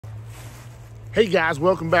Hey guys,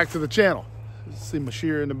 welcome back to the channel. See my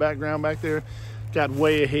shear in the background back there? Got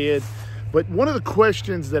way ahead. But one of the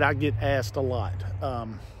questions that I get asked a lot,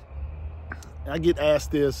 I get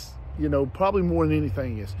asked this, probably more than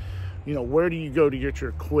anything is, where do you go to get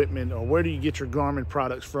your equipment, or where do you get your Garmin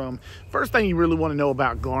products from? First thing you really want to know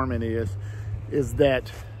about Garmin is that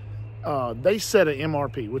they set an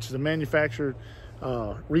MRP, which is a manufactured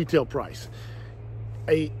retail price.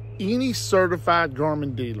 Any certified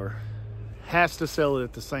Garmin dealer has to sell it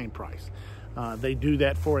at the same price. They do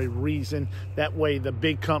that for a reason. That way the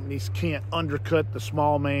big companies can't undercut the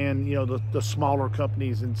small man, the smaller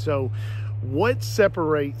companies. And so what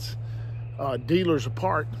separates dealers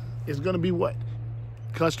apart is going to be what?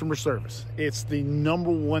 Customer service. It's the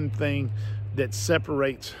number one thing that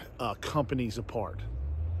separates companies apart.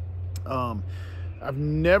 I've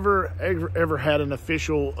never ever had an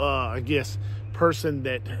official person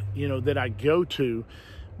that that I go to,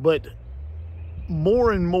 but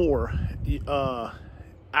more and more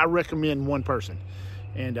I recommend one person,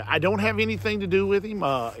 and I don't have anything to do with him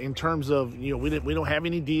in terms of we don't have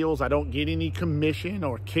any deals. I don't get any commission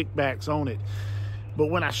or kickbacks on it. But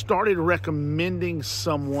when I started recommending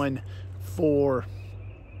someone for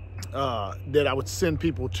that I would send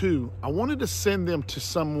people to, I wanted to send them to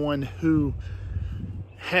someone who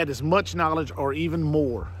had as much knowledge or even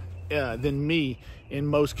more than me in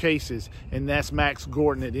most cases, and that's Max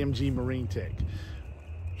Gordon at MG MarineTech.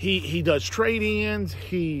 He does trade-ins.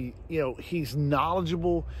 He's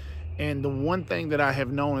knowledgeable, and the one thing that I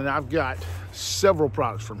have known, and I've got several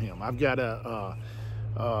products from him. I've got a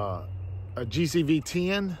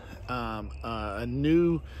GCV10, a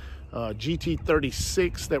new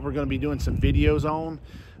GT36 that we're going to be doing some videos on.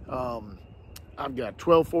 I've got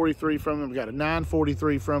 1243 from him. I've got a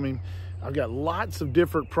 943 from him. I've got lots of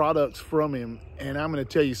different products from him, and I'm going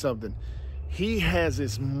to tell you something. He has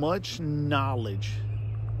as much knowledge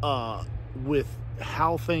with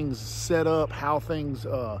how things set up, how things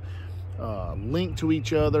link to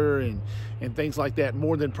each other, and things like that,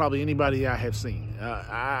 more than probably anybody I have seen.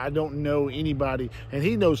 I don't know anybody, and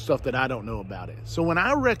he knows stuff that I don't know about it. So when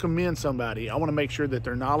I recommend somebody, I want to make sure that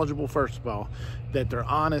they're knowledgeable, first of all, that they're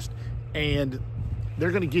honest, and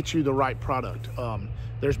they're going to get you the right product.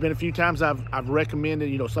 There's been a few times I've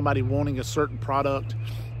recommended, somebody wanting a certain product,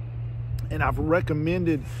 and I've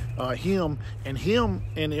recommended him, and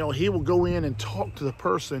he will go in and talk to the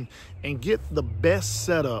person and get the best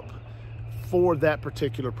setup for that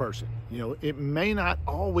particular person. It may not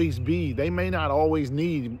always be, they may not always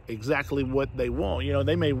need exactly what they want.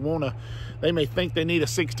 They may think they need a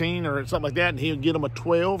 16 or something like that, and he'll get them a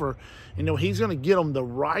 12, or he's going to get them the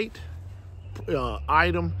right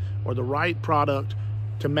item or the right product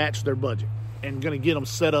to match their budget, and going to get them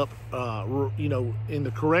set up in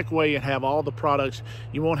the correct way and have all the products.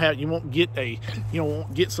 You won't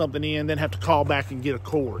get something in then have to call back and get a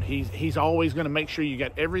cord. He's always going to make sure you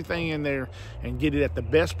got everything in there and get it at the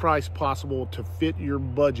best price possible to fit your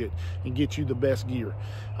budget and get you the best gear.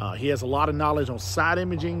 He has a lot of knowledge on side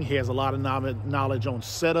imaging. He has a lot of knowledge on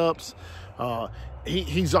setups.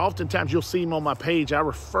 He's oftentimes, you'll see him on my page, I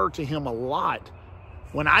refer to him a lot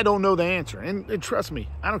when I don't know the answer. And trust me,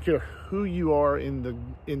 I don't care who you are in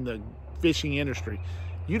the fishing industry.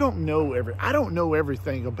 I don't know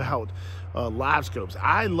everything about Livescopes.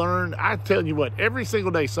 I tell you what, every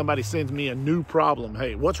single day somebody sends me a new problem.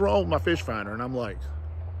 Hey, what's wrong with my fish finder? And I'm like,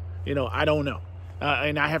 I don't know.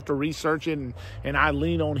 And I have to research it, and I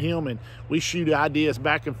lean on him, and we shoot ideas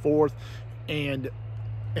back and forth. And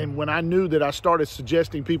when I knew that I started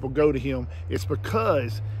suggesting people go to him, it's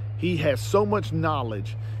because he has so much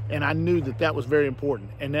knowledge, and I knew that that was very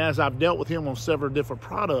important. And as I've dealt with him on several different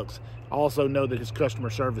products, I also know that his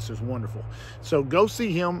customer service is wonderful. So go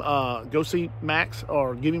see him, go see Max,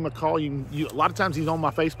 or give him a call. A lot of times he's on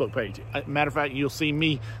my Facebook page. Matter of fact, you'll see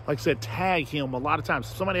me, like I said, tag him a lot of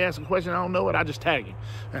times. If somebody asks a question, I don't know it, I just tag him.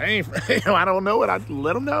 I don't know it, I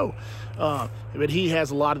let him know. But he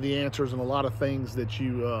has a lot of the answers and a lot of things that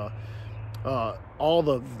all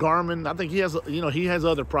the Garmin, I think he has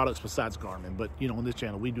other products besides Garmin, but on this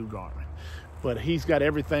channel we do Garmin. But he's got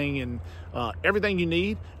everything, and everything you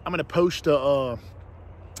need. I'm going to post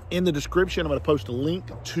in the description. I'm going to post a link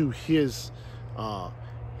to his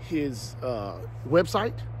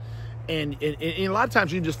website, and a lot of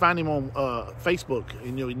times you can just find him on Facebook,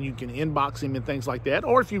 and you can inbox him and things like that.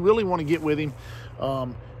 Or if you really want to get with him,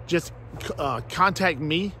 just contact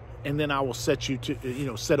me, and then I will set you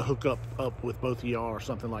to, set a hookup up with both of y'all or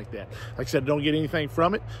something like that. Like I said, I don't get anything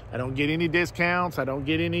from it. I don't get any discounts. I don't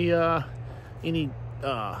get any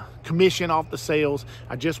commission off the sales.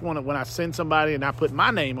 I just want to, when I send somebody and I put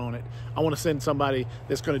my name on it, I want to send somebody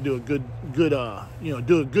that's going to do a good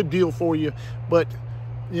do a good deal for you, but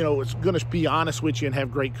it's going to be honest with you and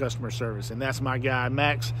have great customer service. And that's my guy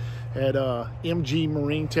Max at MG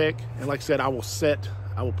MarineTech. And like I said, I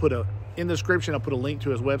will put in the description, I'll put a link to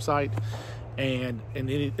his website. And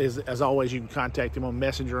as always, you can contact him on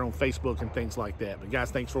Messenger, on Facebook, and things like that. But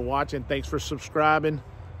guys, thanks for watching. Thanks for subscribing.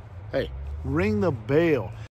 Hey, ring the bell.